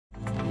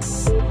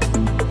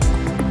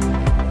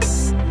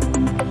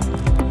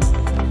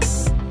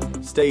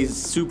Stays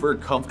super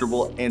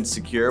comfortable and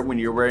secure when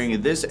you're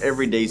wearing this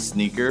everyday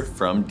sneaker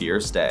from Dear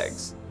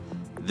Stags.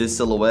 This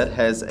silhouette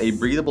has a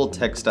breathable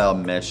textile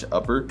mesh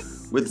upper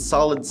with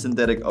solid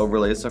synthetic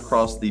overlays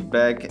across the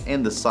back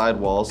and the side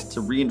walls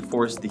to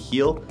reinforce the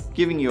heel,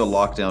 giving you a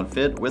lockdown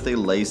fit with a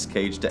lace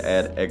cage to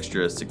add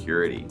extra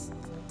security.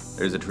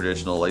 There's a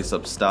traditional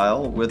lace-up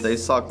style with a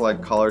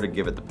sock-like collar to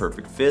give it the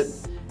perfect fit,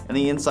 and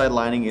the inside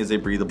lining is a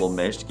breathable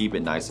mesh to keep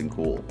it nice and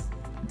cool.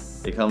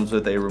 It comes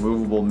with a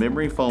removable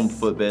memory foam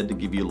footbed to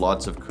give you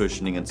lots of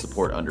cushioning and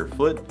support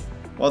underfoot,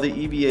 while the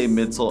EVA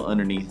midsole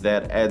underneath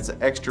that adds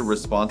extra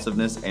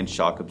responsiveness and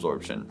shock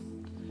absorption.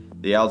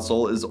 The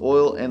outsole is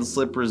oil and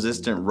slip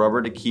resistant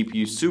rubber to keep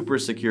you super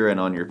secure and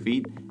on your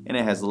feet, and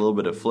it has a little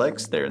bit of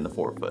flex there in the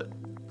forefoot.